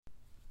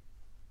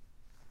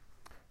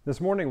This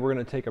morning we're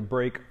going to take a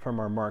break from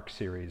our Mark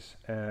series,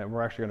 and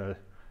we're actually going to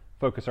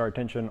focus our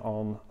attention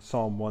on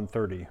Psalm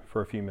 130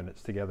 for a few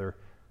minutes together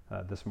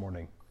this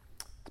morning.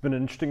 It's been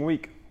an interesting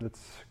week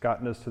that's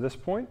gotten us to this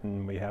point,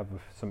 and we have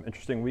some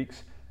interesting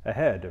weeks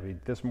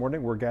ahead. This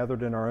morning we're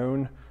gathered in our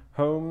own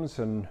homes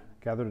and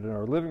gathered in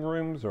our living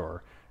rooms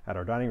or at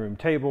our dining room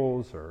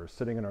tables or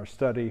sitting in our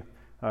study,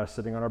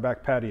 sitting on our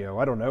back patio,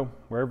 I don't know,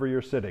 wherever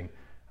you're sitting.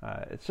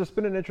 It's just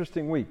been an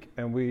interesting week,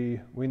 and we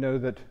know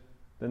that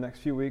the next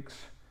few weeks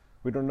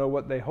we don't know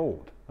what they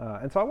hold.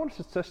 And so I want us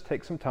to just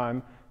take some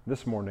time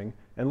this morning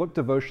and look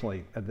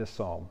devotionally at this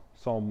psalm,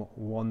 Psalm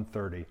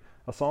 130,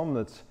 a psalm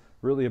that's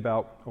really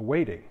about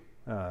waiting.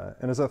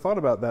 And as I thought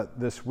about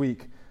that this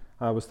week,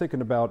 I was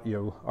thinking about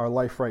our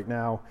life right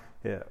now.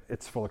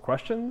 It's full of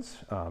questions.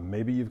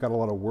 Maybe you've got a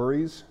lot of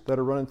worries that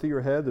are running through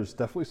your head. There's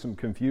definitely some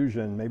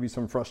confusion, maybe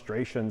some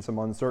frustration, some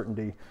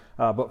uncertainty.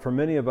 But for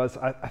many of us,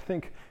 I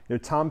think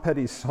Tom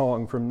Petty's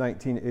song from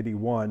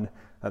 1981,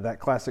 that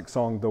classic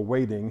song, The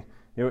Waiting,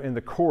 in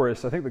the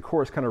chorus, I think the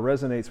chorus kind of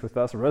resonates with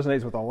us. It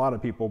resonates with a lot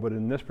of people, but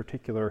in this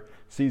particular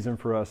season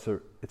for us,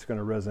 it's going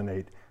to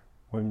resonate.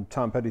 When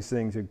Tom Petty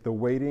sings, the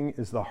waiting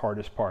is the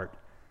hardest part.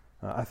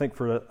 I think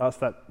for us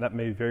that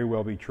may very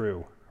well be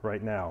true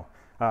right now.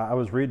 I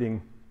was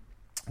reading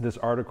this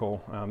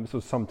article, this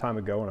was some time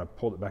ago, and I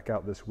pulled it back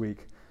out this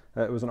week.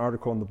 It was an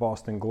article in the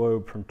Boston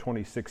Globe from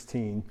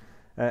 2016,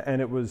 and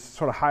it was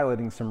sort of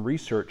highlighting some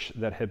research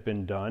that had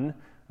been done.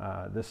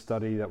 This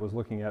study that was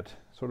looking at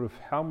sort of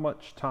how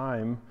much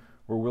time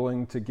we're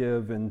willing to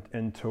give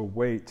and to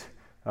wait,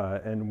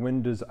 and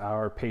when does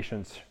our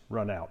patience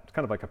run out. It's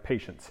kind of like a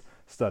patience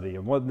study.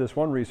 And this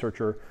one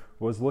researcher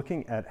was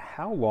looking at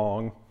how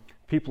long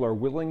people are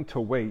willing to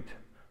wait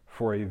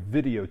for a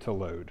video to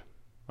load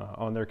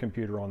on their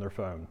computer, on their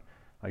phone,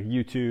 like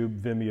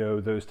YouTube,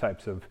 Vimeo, those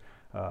types of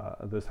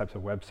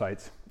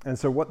websites. And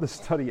so what the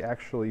study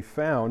actually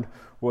found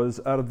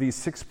was out of these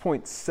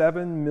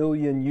 6.7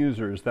 million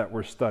users that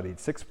were studied,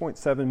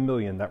 6.7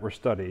 million that were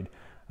studied,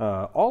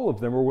 all of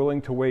them were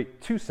willing to wait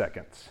 2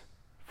 seconds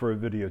for a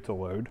video to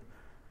load.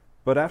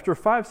 But after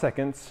 5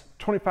 seconds,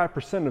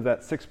 25% of that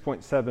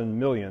 6.7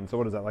 million, so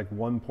what is that, like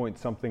 1 point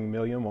something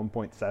million,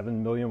 1.7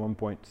 million,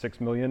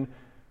 1.6 million,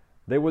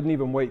 they wouldn't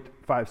even wait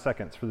 5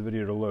 seconds for the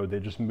video to load.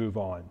 They'd just move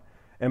on.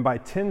 And by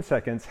 10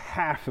 seconds,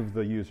 half of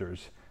the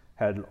users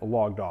had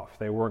logged off.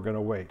 They weren't going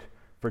to wait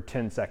for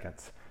 10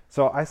 seconds.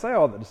 So I say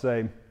all that to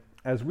say,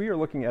 as we are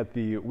looking at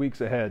the weeks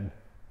ahead,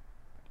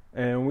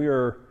 and we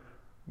are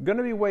going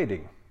to be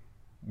waiting,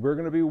 we're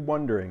going to be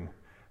wondering,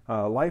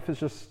 life is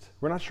just,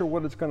 we're not sure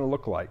what it's going to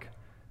look like.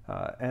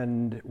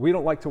 And we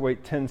don't like to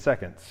wait 10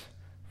 seconds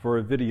for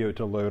a video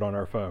to load on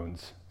our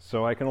phones.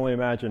 So I can only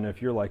imagine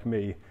if you're like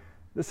me,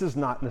 this is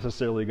not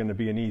necessarily going to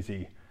be an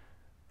easy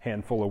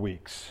handful of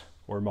weeks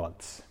or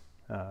months.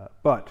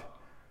 But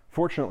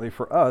fortunately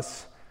for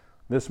us,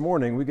 this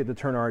morning we get to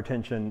turn our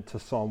attention to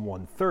Psalm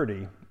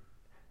 130,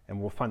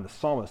 and we'll find the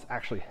psalmist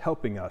actually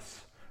helping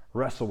us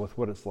wrestle with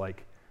what it's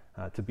like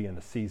to be in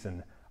a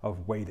season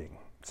of waiting.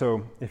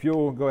 So if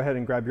you'll go ahead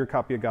and grab your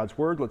copy of God's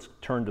Word, let's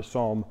turn to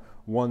Psalm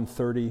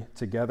 130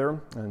 together,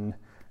 and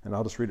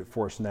I'll just read it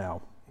for us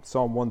now.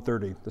 Psalm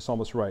 130, the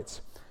psalmist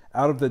writes,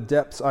 "Out of the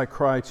depths I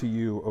cry to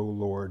you, O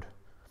Lord.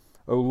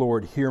 O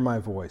Lord, hear my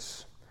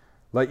voice.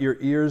 Let your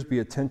ears be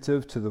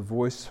attentive to the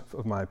voice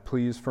of my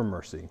pleas for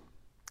mercy.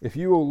 If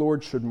you, O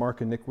Lord, should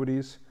mark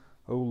iniquities,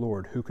 O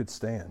Lord, who could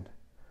stand?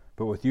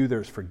 But with you there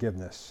is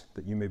forgiveness,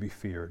 that you may be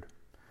feared.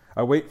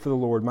 I wait for the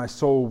Lord, my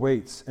soul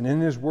waits, and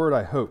in his word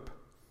I hope.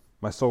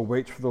 My soul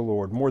waits for the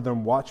Lord, more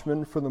than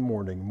watchmen for the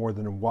morning, more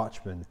than a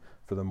watchman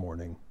for the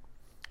morning.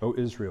 O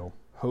Israel,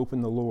 hope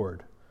in the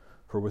Lord,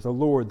 for with the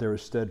Lord there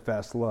is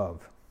steadfast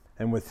love,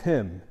 and with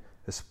him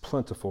is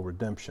plentiful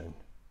redemption,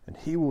 and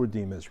he will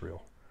redeem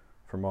Israel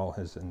from all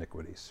his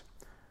iniquities."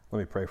 Let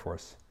me pray for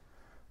us.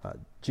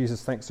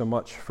 Jesus, thanks so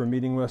much for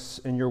meeting us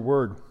in your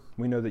word.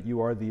 We know that you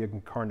are the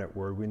incarnate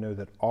word. We know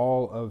that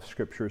all of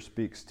Scripture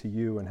speaks to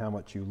you and how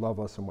much you love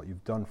us and what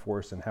you've done for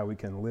us and how we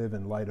can live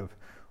in light of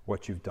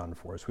what you've done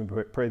for us. We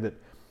pray that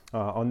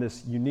on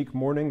this unique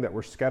morning that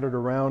we're scattered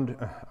around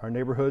our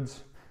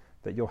neighborhoods,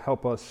 that you'll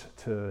help us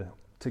to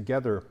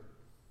together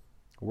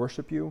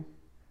worship you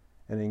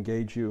and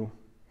engage you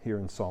here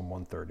in Psalm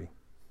 130.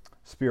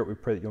 Spirit, we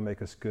pray that you'll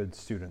make us good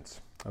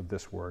students of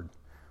this word.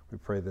 We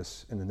pray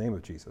this in the name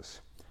of Jesus.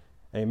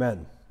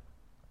 Amen.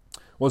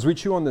 Well, as we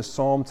chew on this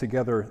psalm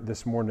together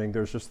this morning,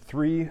 there's just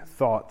 3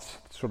 thoughts,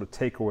 sort of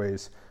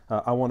takeaways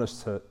I want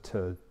us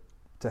to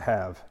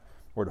have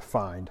or to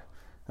find.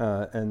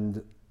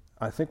 And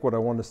I think what I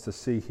want us to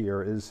see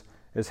here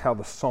is how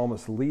the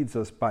psalmist leads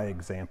us by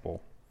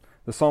example.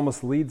 The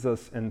psalmist leads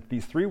us in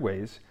these 3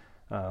 ways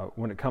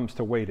when it comes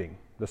to waiting.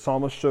 The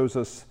psalmist shows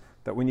us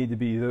that we need to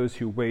be those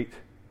who wait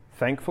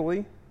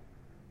thankfully,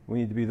 we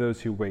need to be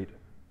those who wait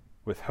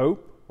with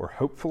hope or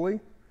hopefully,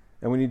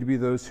 and we need to be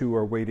those who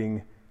are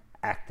waiting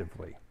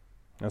actively.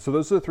 And so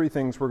those are the 3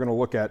 things we're going to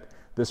look at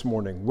this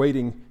morning: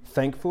 waiting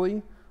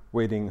thankfully,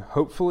 waiting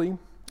hopefully,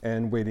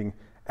 and waiting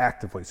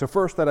actively. So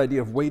first, that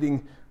idea of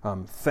waiting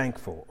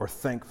thankful or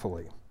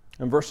thankfully.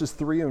 In verses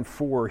 3 and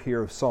 4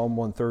 here of Psalm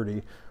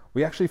 130,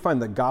 we actually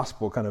find the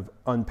gospel kind of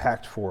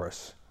unpacked for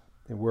us,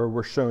 and where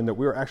we're shown that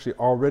we are actually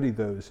already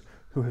those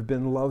who have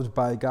been loved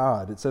by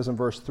God. It says in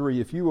verse 3,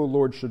 if you, O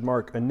Lord, should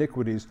mark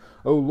iniquities,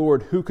 O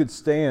Lord, who could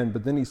stand?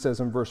 But then he says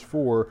in verse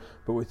 4,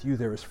 but with you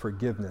there is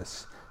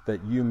forgiveness,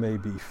 that you may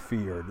be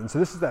feared. And so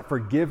this is that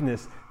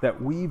forgiveness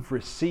that we've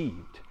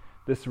received.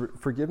 This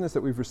forgiveness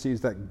that we've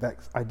received,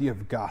 that idea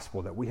of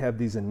gospel, that we have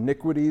these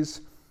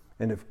iniquities,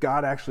 and if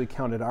God actually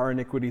counted our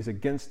iniquities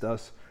against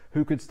us,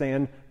 who could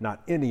stand?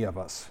 Not any of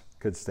us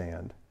could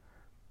stand.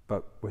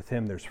 But with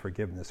him there's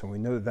forgiveness. And we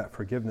know that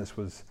forgiveness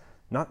was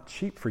not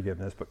cheap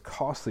forgiveness, but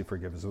costly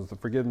forgiveness. It was the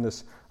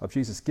forgiveness of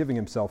Jesus giving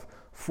himself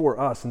for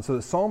us. And so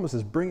the psalmist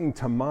is bringing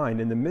to mind,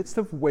 in the midst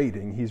of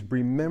waiting, he's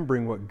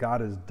remembering what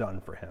God has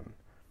done for him.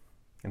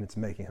 And it's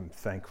making him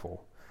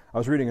thankful. I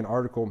was reading an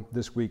article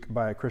this week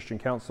by a Christian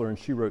counselor, and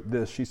she wrote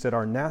this. She said,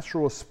 our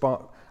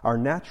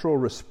natural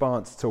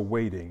response to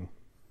waiting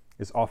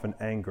is often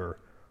anger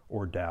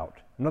or doubt.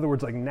 In other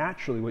words, like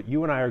naturally, what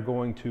you and I are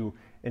going to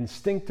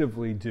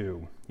instinctively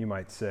do, you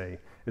might say,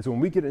 is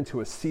when we get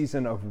into a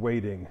season of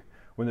waiting,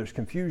 when there's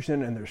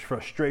confusion and there's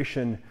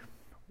frustration,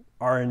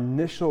 our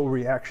initial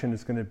reaction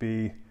is going to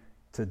be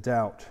to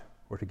doubt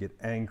or to get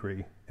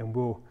angry, and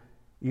we'll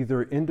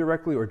either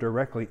indirectly or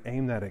directly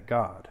aim that at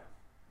God.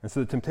 And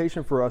so the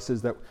temptation for us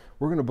is that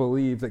we're going to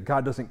believe that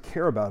God doesn't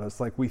care about us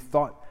like we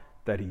thought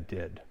that he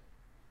did,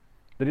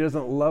 that he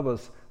doesn't love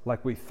us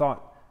like we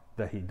thought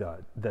that he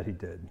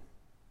did.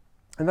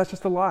 And that's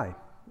just a lie.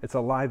 It's a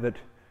lie that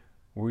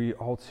we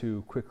all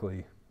too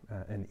quickly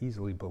and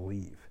easily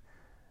believe.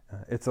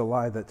 It's a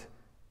lie that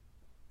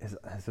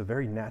has a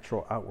very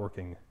natural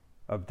outworking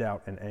of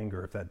doubt and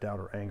anger if that doubt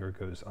or anger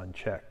goes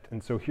unchecked.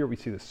 And so here we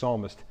see the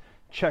psalmist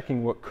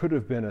checking what could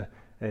have been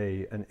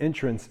an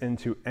entrance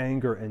into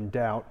anger and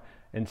doubt.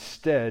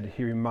 Instead,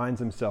 he reminds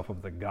himself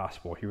of the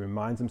gospel. He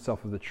reminds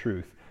himself of the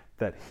truth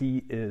that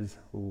he is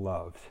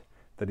loved,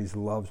 that he's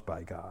loved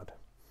by God.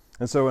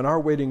 And so in our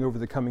waiting over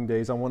the coming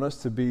days, I want us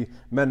to be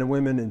men and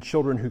women and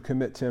children who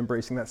commit to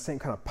embracing that same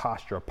kind of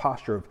posture, a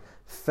posture of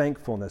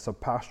thankfulness, a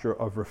posture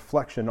of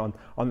reflection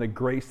on the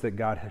grace that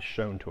God has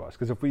shown to us.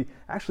 Because if we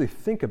actually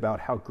think about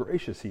how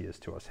gracious he is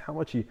to us, how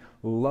much he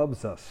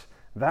loves us,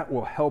 that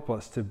will help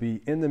us to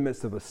be in the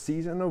midst of a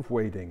season of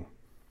waiting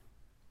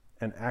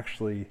and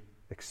actually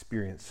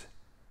experience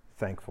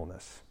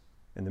thankfulness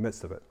in the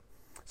midst of it.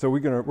 So we're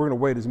going to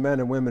wait as men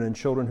and women and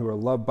children who are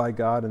loved by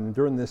God, and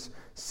during this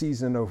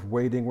season of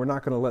waiting, we're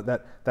not going to let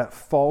that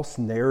false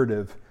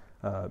narrative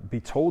be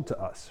told to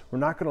us. We're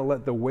not going to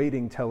let the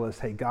waiting tell us,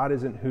 hey, God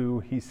isn't who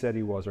he said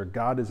he was, or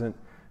God isn't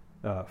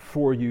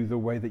for you the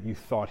way that you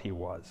thought he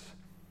was.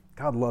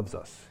 God loves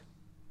us.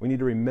 We need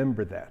to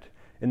remember that.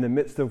 In the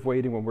midst of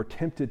waiting, when we're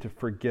tempted to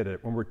forget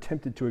it, when we're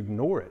tempted to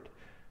ignore it,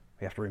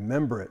 we have to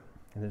remember it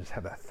and then just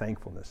have that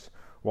thankfulness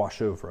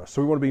wash over us.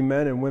 So we want to be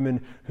men and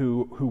women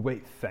who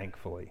wait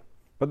thankfully.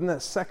 But then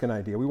that second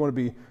idea, we want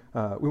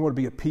to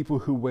be a people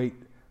who wait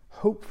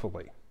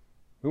hopefully.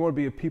 We want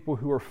to be a people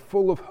who are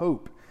full of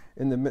hope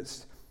in the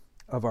midst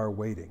of our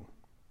waiting.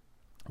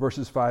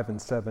 Verses 5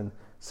 and 7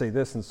 say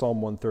this in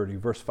Psalm 130.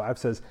 Verse 5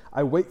 says,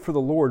 I wait for the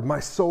Lord, my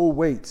soul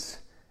waits,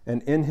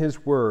 and in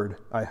his word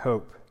I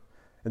hope.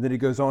 And then he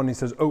goes on and he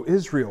says, O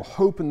Israel,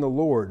 hope in the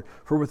Lord,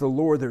 for with the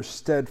Lord there's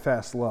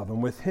steadfast love,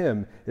 and with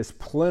him is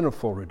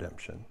plentiful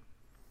redemption.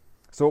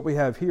 So what we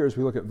have here as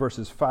we look at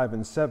verses 5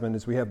 and 7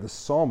 is we have the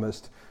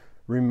psalmist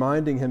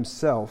reminding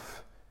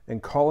himself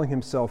and calling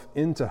himself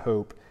into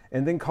hope,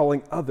 and then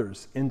calling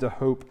others into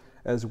hope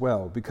as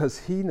well, because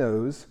he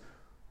knows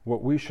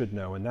what we should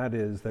know, and that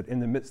is that in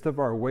the midst of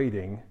our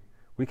waiting,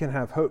 we can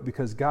have hope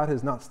because God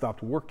has not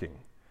stopped working.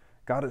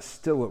 God is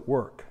still at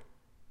work,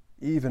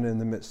 even in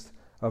the midst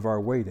of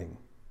our waiting.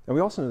 And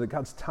we also know that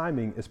God's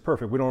timing is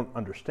perfect. We don't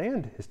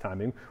understand his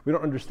timing. We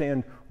don't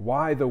understand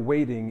why the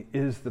waiting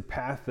is the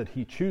path that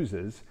he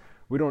chooses.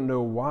 We don't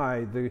know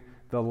why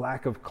the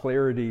lack of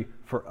clarity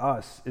for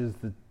us is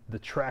the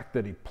track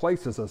that he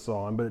places us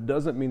on, but it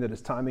doesn't mean that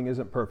his timing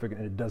isn't perfect,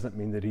 and it doesn't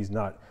mean that he's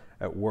not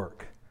at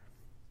work.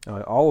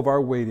 All of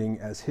our waiting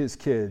as his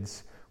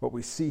kids, what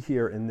we see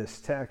here in this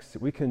text,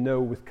 we can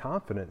know with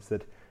confidence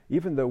that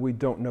even though we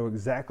don't know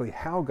exactly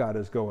how God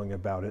is going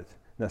about it,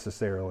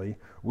 necessarily,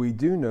 we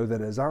do know that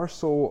as our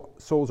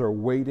souls are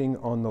waiting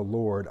on the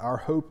Lord, our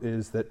hope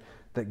is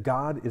that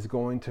God is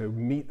going to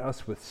meet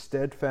us with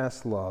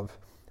steadfast love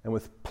and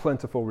with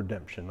plentiful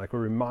redemption, like a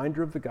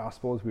reminder of the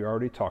gospel as we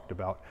already talked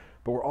about,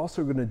 but we're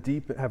also going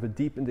to have a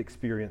deepened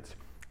experience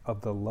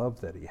of the love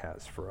that he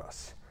has for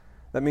us.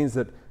 That means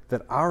that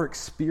our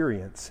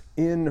experience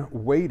in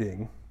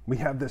waiting, we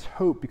have this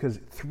hope because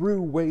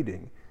through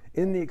waiting,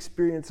 in the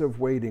experience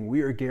of waiting,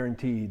 we are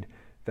guaranteed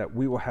that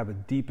we will have a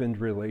deepened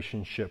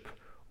relationship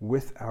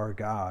with our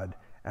God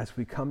as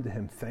we come to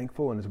him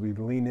thankful and as we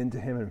lean into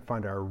him and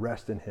find our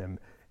rest in him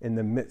in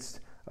the midst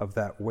of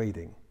that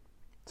waiting.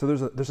 So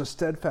there's a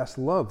steadfast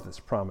love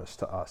that's promised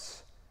to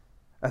us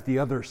on the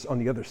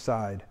other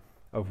side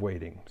of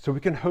waiting. So we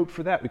can hope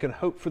for that. We can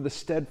hope for the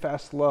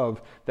steadfast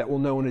love that we'll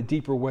know in a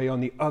deeper way on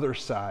the other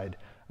side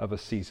of a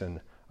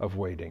season of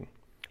waiting.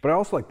 But I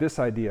also like this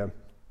idea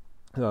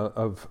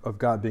of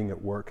God being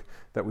at work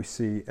that we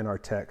see in our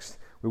text.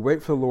 We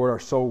wait for the Lord, our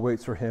soul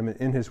waits for him, and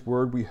in his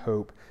word we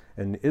hope.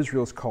 And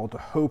Israel is called to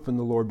hope in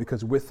the Lord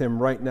because with him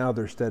right now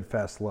there's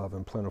steadfast love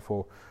and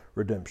plentiful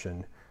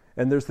redemption.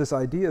 And there's this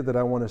idea that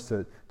I want us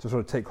to sort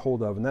of take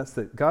hold of, and that's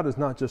that God is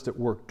not just at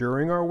work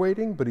during our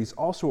waiting, but he's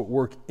also at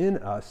work in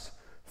us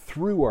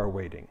through our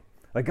waiting.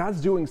 Like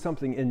God's doing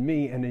something in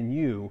me and in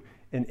you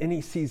in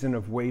any season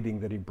of waiting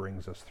that he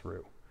brings us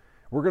through.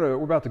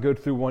 We're about to go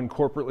through one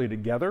corporately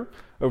together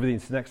over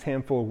these next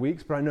handful of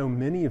weeks, but I know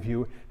many of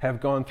you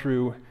have gone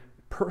through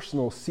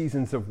personal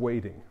seasons of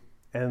waiting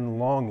and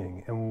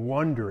longing and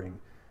wondering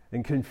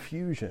and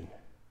confusion.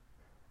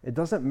 It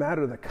doesn't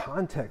matter the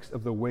context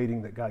of the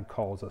waiting that God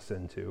calls us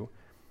into.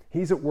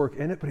 He's at work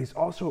in it, but he's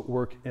also at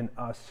work in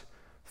us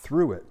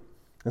through it.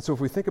 And so if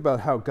we think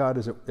about how God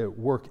is at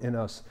work in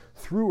us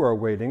through our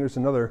waiting, there's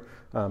another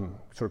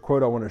sort of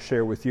quote I want to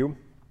share with you.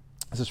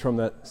 This is from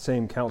that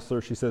same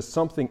counselor. She says,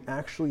 "Something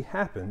actually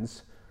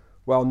happens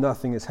while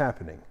nothing is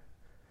happening."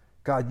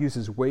 God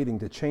uses waiting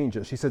to change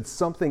us. She said,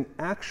 something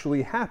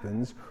actually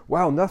happens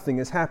while nothing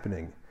is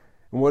happening.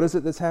 And what is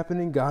it that's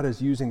happening? God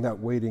is using that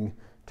waiting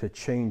to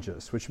change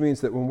us, which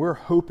means that when we're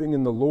hoping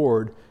in the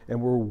Lord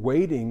and we're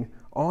waiting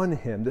on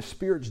him, the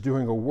Spirit's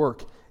doing a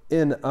work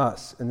in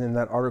us. And then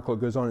that article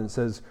goes on and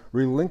says,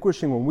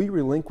 when we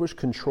relinquish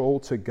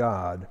control to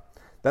God,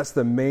 that's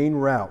the main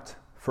route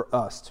for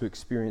us to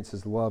experience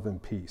his love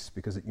and peace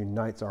because it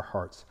unites our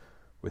hearts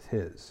with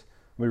his.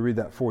 Let me read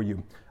that for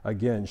you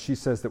again. She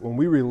says that when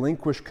we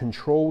relinquish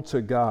control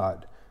to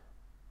God,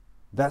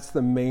 that's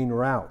the main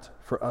route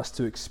for us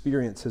to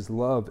experience his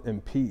love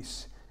and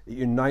peace. It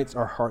unites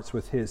our hearts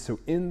with his. So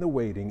in the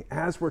waiting,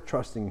 as we're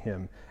trusting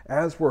him,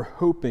 as we're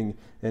hoping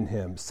in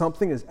him,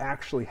 something is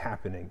actually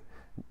happening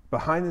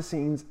behind the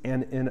scenes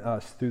and in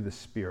us through the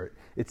Spirit.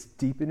 It's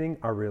deepening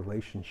our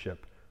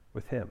relationship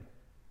with him.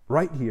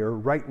 Right here,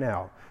 right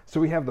now. So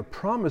we have the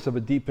promise of a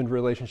deepened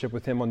relationship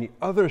with him on the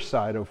other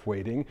side of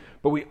waiting,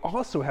 but we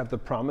also have the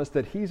promise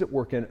that he's at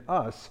work in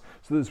us,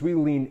 so that as we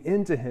lean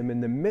into him in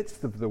the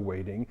midst of the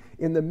waiting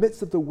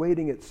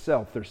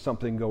itself, there's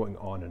something going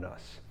on in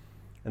us.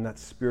 And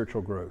that's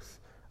spiritual growth,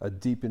 a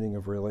deepening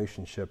of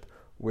relationship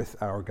with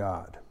our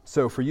God.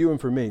 So for you and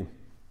for me,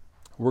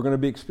 we're going to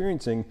be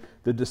experiencing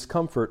the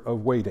discomfort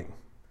of waiting.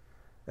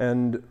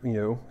 And,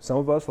 some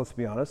of us, let's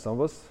be honest, some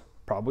of us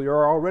probably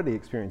are already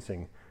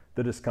experiencing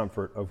the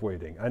discomfort of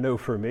waiting. I know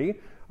for me,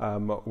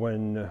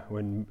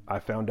 when I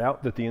found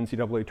out that the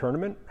NCAA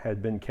tournament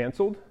had been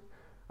canceled,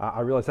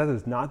 I realized that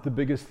is not the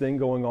biggest thing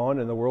going on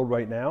in the world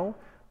right now,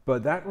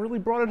 but that really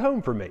brought it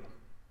home for me.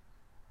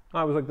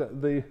 I was like,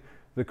 the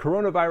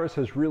coronavirus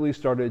has really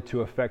started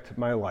to affect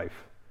my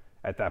life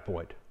at that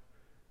point.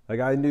 Like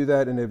I knew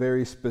that in a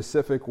very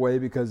specific way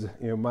because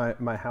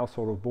my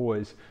household of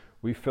boys,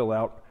 we fill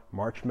out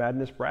March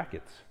Madness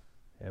brackets.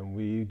 And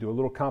we do a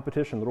little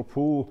competition, a little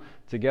pool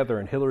together,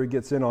 and Hillary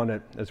gets in on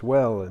it as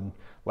well. And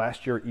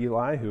last year,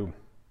 Eli, who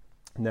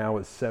now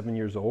is 7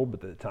 years old,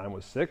 but at the time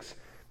was 6,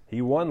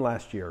 he won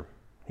last year.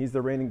 He's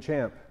the reigning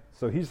champ.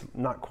 So he's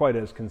not quite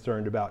as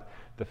concerned about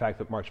the fact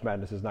that March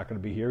Madness is not going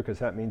to be here, because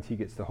that means he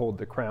gets to hold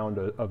the crown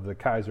of the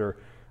Kaiser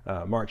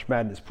March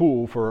Madness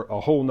pool for a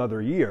whole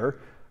nother year.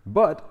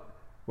 But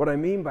what I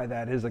mean by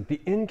that is like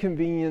the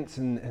inconvenience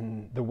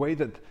and the way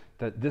that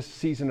this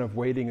season of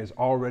waiting is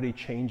already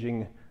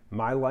changing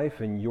my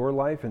life and your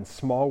life in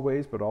small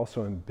ways, but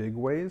also in big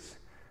ways.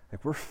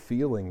 Like we're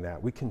feeling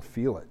that. We can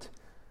feel it.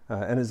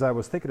 And as I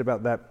was thinking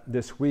about that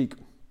this week,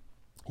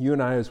 you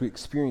and I, as we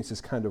experience this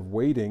kind of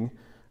waiting,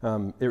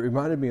 it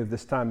reminded me of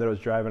this time that I was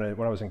driving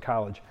when I was in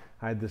college.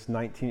 I had this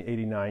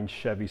 1989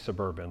 Chevy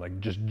Suburban, like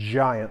just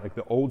giant, like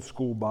the old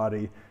school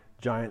body,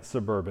 giant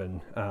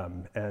Suburban.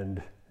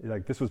 And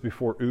like this was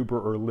before Uber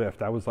or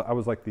Lyft. I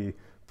was like the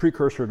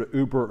precursor to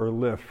Uber or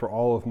Lyft for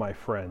all of my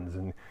friends,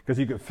 and because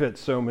you could fit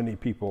so many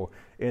people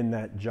in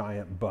that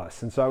giant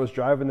bus. And so I was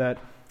driving that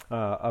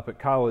up at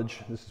college.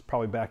 This is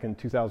probably back in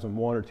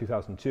 2001 or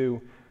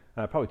 2002,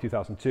 probably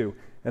 2002.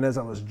 And as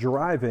I was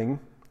driving,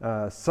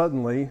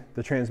 suddenly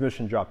the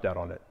transmission dropped out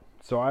on it.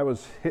 So I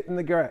was hitting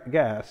the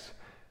gas,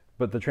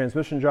 but the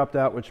transmission dropped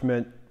out, which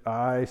meant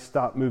I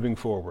stopped moving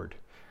forward.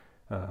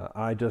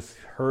 I just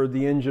heard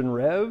the engine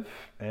rev,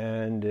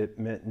 and it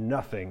meant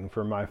nothing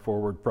for my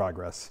forward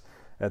progress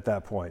at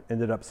that point.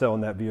 Ended up selling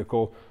that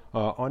vehicle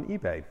on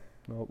eBay.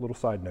 A little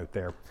side note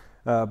there.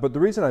 But the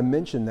reason I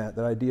mentioned that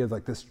idea of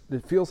like this,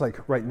 it feels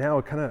like right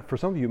now, kind of for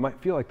some of you, it might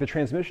feel like the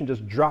transmission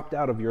just dropped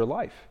out of your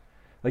life.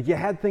 Like you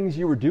had things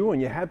you were doing,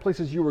 you had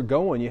places you were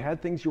going, you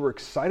had things you were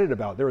excited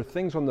about. There were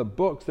things on the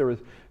books, there were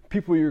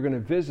people you were going to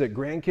visit,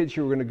 grandkids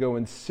you were going to go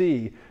and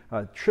see,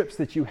 trips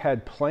that you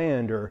had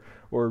planned,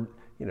 or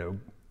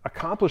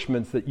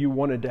accomplishments that you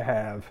wanted to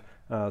have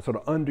sort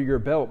of under your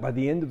belt by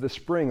the end of the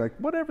spring. Like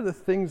whatever the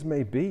things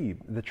may be,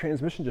 the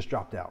transmission just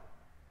dropped out.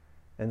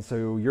 And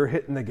so you're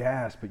hitting the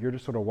gas, but you're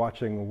just sort of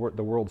watching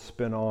the world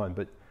spin on.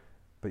 But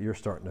but you're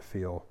starting to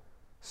feel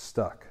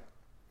stuck.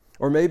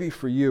 Or maybe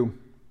for you,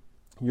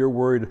 you're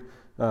worried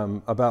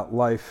about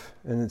life,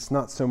 and it's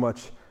not so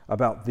much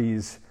about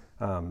these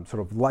sort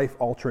of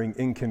life-altering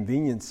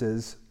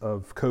inconveniences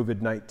of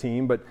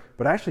COVID-19,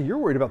 but actually you're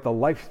worried about the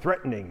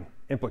life-threatening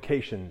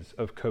implications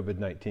of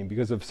COVID-19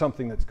 because of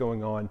something that's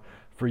going on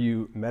for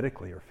you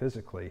medically or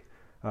physically,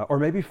 or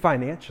maybe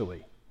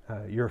financially.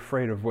 You're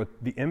afraid of what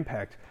the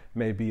impact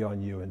may be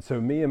on you. And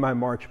so me and my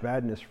March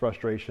Madness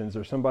frustrations,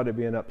 or somebody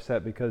being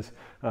upset because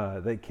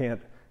they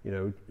can't,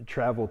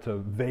 travel to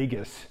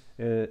Vegas,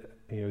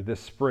 this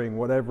spring,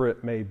 whatever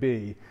it may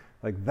be,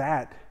 like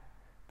that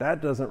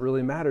doesn't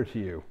really matter to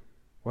you.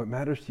 What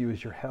matters to you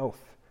is your health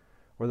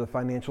or the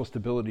financial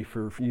stability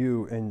for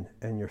you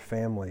and your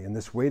family. And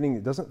this waiting,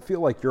 it doesn't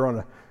feel like you're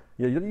on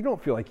you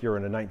don't feel like you're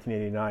in a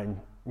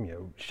 1989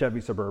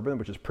 Chevy Suburban,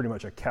 which is pretty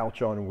much a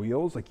couch on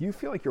wheels. Like, you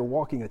feel like you're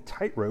walking a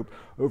tightrope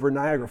over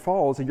Niagara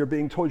Falls, and you're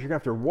being told you're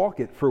going to have to walk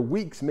it for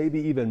weeks, maybe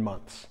even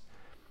months.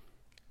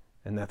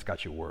 And that's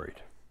got you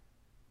worried.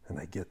 And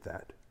I get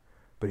that.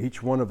 But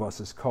each one of us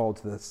is called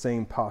to the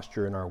same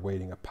posture in our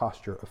waiting, a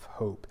posture of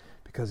hope,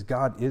 because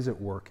God is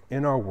at work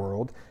in our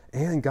world,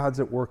 and God's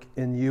at work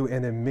in you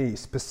and in me,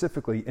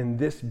 specifically in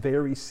this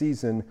very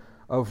season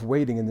of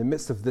waiting. In the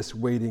midst of this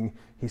waiting,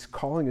 he's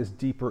calling us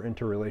deeper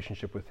into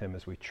relationship with him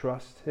as we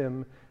trust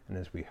him and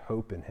as we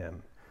hope in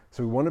him.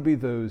 So we want to be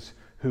those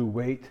who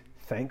wait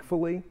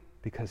thankfully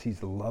because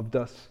he's loved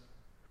us.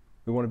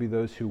 We want to be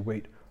those who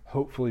wait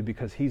hopefully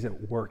because he's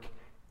at work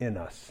in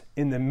us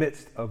in the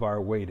midst of our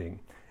waiting.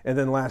 And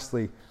then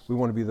lastly, we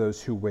want to be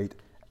those who wait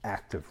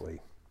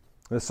actively.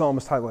 The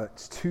psalmist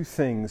highlights two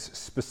things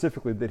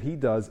specifically that he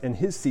does in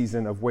his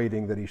season of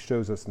waiting that he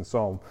shows us in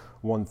Psalm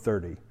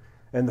 130.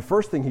 And the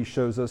first thing he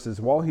shows us is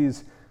while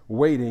he's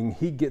waiting,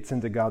 he gets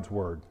into God's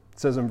word. It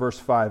says in verse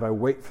 5, I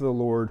wait for the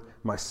Lord,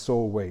 my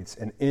soul waits,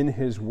 and in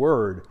his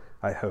word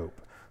I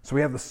hope. So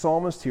we have the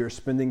psalmist here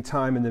spending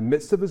time in the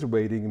midst of his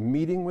waiting,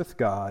 meeting with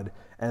God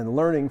and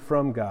learning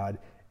from God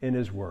in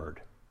his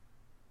word.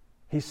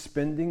 He's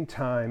spending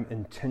time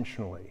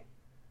intentionally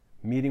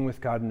meeting with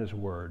God in his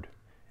word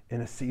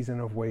in a season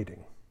of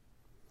waiting.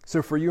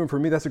 So for you and for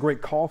me, that's a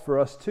great call for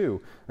us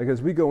too. Like,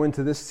 as we go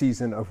into this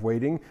season of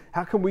waiting,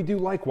 how can we do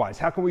likewise?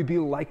 How can we be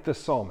like the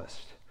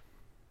psalmist?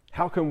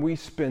 How can we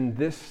spend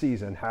this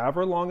season,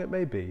 however long it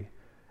may be,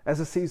 as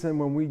a season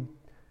when we,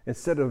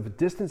 instead of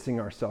distancing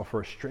ourselves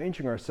or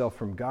estranging ourselves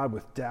from God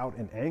with doubt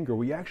and anger,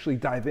 we actually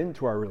dive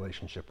into our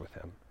relationship with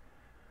him.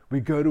 We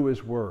go to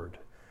his word.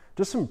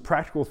 Just some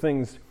practical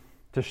things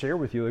to share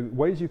with you,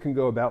 ways you can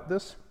go about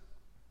this.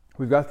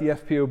 We've got the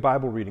FPO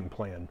Bible reading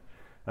plan.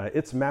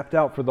 It's mapped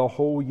out for the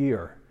whole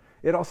year.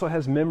 It also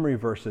has memory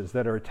verses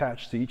that are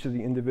attached to each of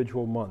the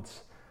individual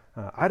months.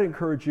 I'd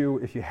encourage you,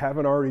 if you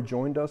haven't already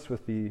joined us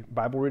with the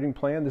Bible reading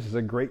plan, this is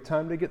a great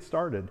time to get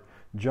started.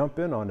 Jump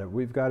in on it.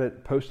 We've got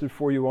it posted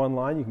for you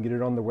online. You can get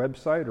it on the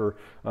website or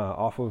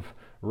off of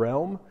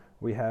Realm.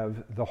 We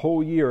have the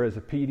whole year as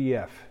a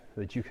PDF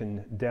that you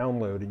can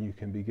download and you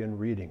can begin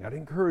reading. I'd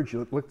encourage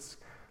you, let's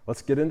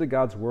get into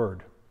God's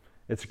Word.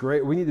 It's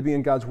great. We need to be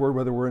in God's Word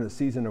whether we're in a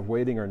season of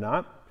waiting or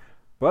not.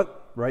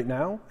 But right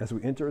now, as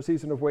we enter a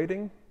season of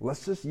waiting,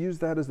 let's just use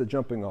that as the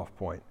jumping off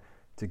point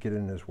to get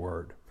in his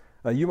word.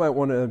 You might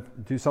want to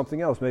do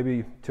something else,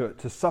 maybe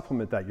to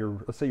supplement that.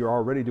 Let's say you're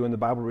already doing the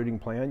Bible reading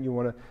plan. You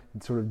want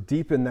to sort of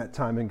deepen that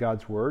time in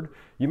God's word.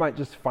 You might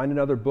just find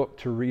another book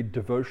to read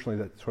devotionally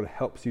that sort of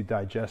helps you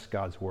digest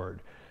God's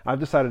word. I've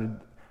decided,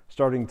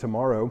 starting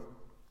tomorrow,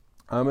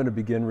 I'm going to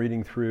begin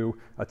reading through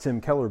a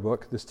Tim Keller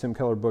book, this Tim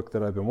Keller book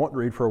that I've been wanting to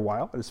read for a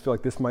while. I just feel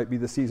like this might be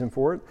the season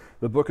for it.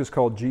 The book is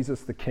called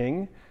Jesus the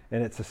King,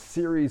 and it's a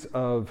series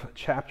of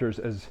chapters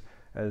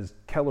as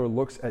Keller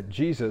looks at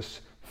Jesus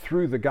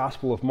through the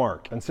Gospel of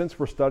Mark. And since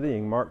we're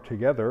studying Mark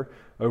together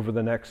over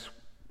the next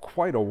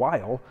quite a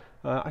while,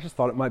 I just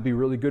thought it might be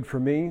really good for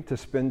me to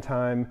spend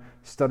time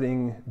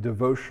studying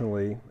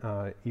devotionally,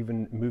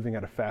 even moving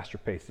at a faster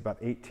pace, about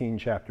 18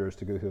 chapters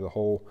to go through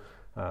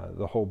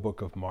the whole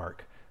book of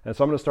Mark. And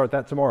so I'm going to start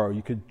that tomorrow.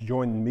 You could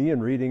join me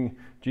in reading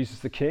Jesus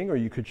the King, or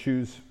you could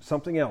choose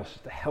something else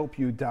to help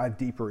you dive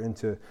deeper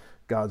into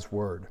God's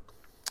Word.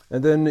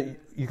 And then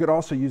you could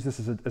also use this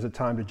as a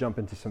time to jump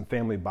into some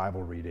family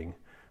Bible reading.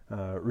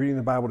 Reading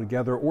the Bible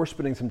together, or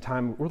spending some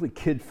time, really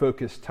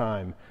kid-focused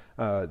time.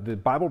 The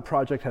Bible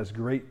Project has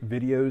great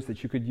videos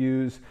that you could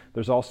use.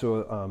 There's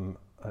also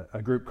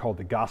a group called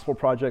the Gospel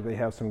Project. They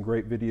have some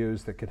great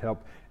videos that could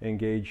help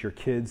engage your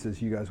kids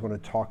as you guys want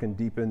to talk and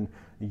deepen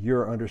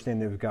your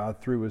understanding of God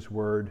through his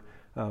word.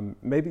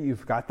 Maybe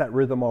you've got that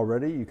rhythm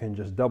already. You can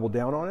just double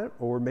down on it,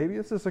 or maybe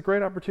this is a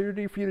great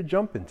opportunity for you to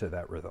jump into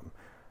that rhythm.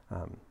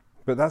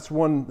 But that's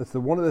one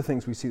of the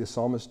things we see the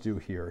psalmist do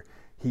here.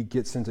 He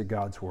gets into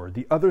God's word.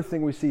 The other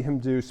thing we see him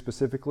do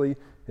specifically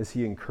is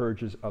he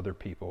encourages other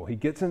people. He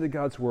gets into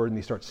God's word and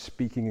he starts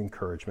speaking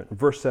encouragement. In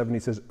verse 7, he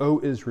says,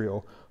 O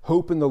Israel,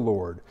 hope in the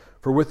Lord,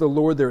 for with the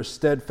Lord there is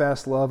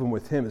steadfast love, and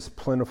with him is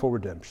plentiful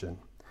redemption.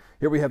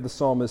 Here we have the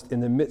psalmist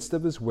in the midst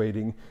of his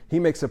waiting. He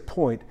makes a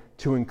point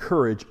to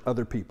encourage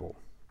other people.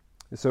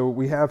 So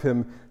we have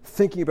him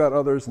thinking about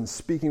others and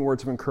speaking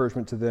words of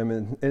encouragement to them.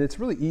 And it's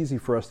really easy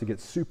for us to get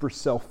super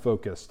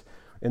self-focused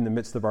in the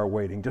midst of our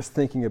waiting, just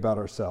thinking about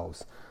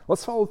ourselves.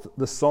 Let's follow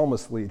the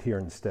psalmist's lead here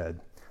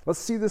instead. Let's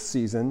see this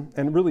season,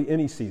 and really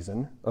any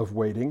season of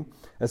waiting,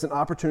 as an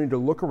opportunity to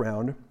look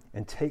around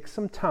and take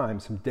some time,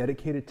 some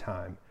dedicated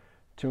time,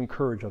 to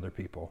encourage other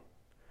people.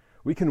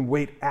 We can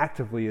wait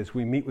actively as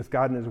we meet with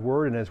God in His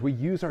Word and as we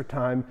use our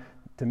time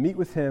to meet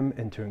with Him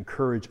and to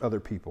encourage other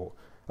people.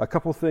 A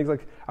couple things,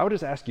 like I would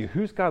just ask you,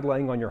 who's God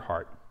laying on your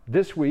heart?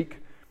 This week,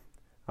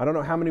 I don't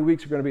know how many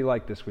weeks are going to be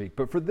like this week,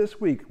 but for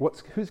this week,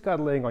 who's God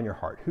laying on your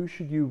heart? Who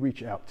should you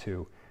reach out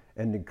to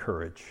and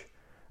encourage?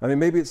 I mean,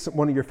 maybe it's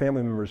one of your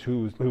family members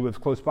who lives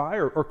close by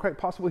or quite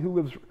possibly who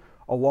lives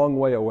a long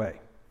way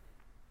away.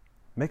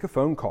 Make a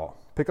phone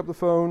call. Pick up the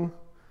phone,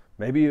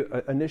 maybe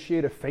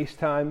initiate a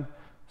FaceTime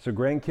so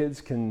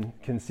grandkids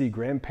can see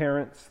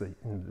grandparents,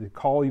 the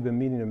call you've been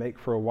meaning to make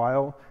for a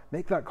while.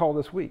 Make that call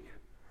this week.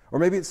 Or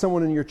maybe it's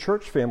someone in your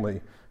church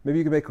family. Maybe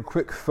you can make a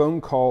quick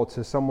phone call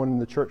to someone in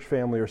the church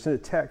family or send a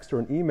text or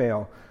an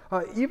email.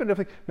 Even if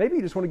maybe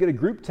you just want to get a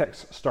group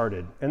text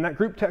started, and that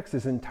group text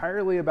is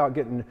entirely about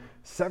getting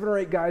 7 or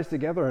 8 guys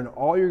together and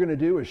all you're going to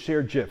do is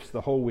share GIFs the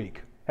whole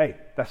week. Hey,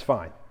 that's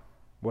fine.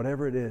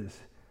 Whatever it is,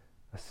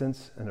 a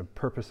sense and a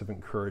purpose of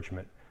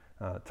encouragement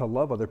to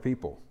love other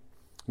people.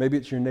 Maybe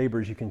it's your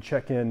neighbors. You can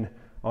check in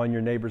on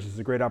your neighbors. It's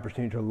a great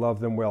opportunity to love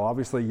them well.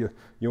 Obviously,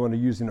 you want to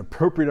use an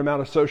appropriate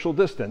amount of social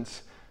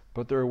distance,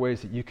 but there are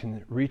ways that you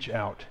can reach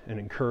out and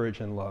encourage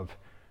and love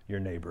your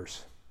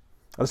neighbors.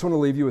 I just want to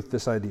leave you with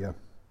this idea.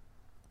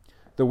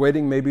 The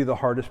waiting may be the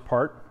hardest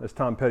part, as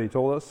Tom Petty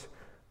told us,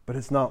 but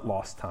it's not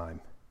lost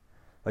time.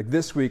 Like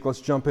this week,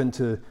 let's jump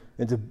into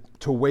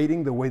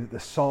waiting the way that the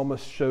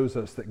psalmist shows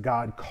us that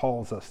God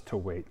calls us to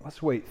wait.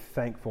 Let's wait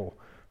thankful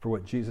for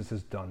what Jesus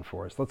has done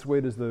for us. Let's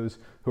wait as those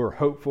who are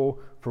hopeful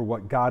for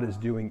what God is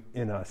doing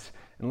in us.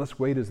 And let's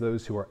wait as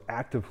those who are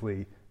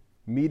actively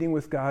meeting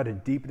with God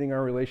and deepening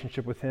our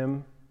relationship with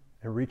Him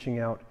and reaching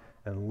out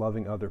and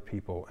loving other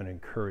people and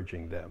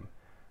encouraging them.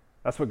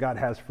 That's what God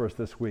has for us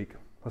this week.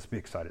 Let's be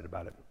excited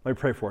about it. Let me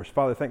pray for us.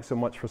 Father, thanks so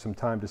much for some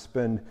time to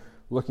spend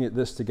looking at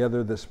this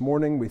together this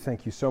morning. We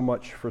thank you so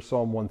much for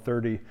Psalm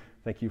 130.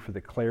 Thank you for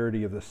the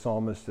clarity of the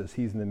psalmist as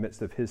he's in the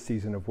midst of his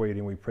season of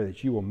waiting. We pray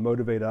that you will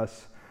motivate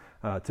us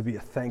to be a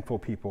thankful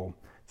people,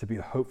 to be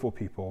a hopeful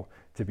people,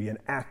 to be an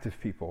active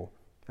people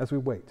as we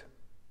wait.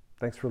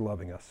 Thanks for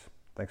loving us.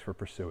 Thanks for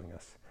pursuing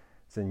us.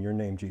 It's in your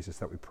name, Jesus,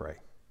 that we pray.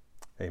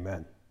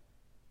 Amen.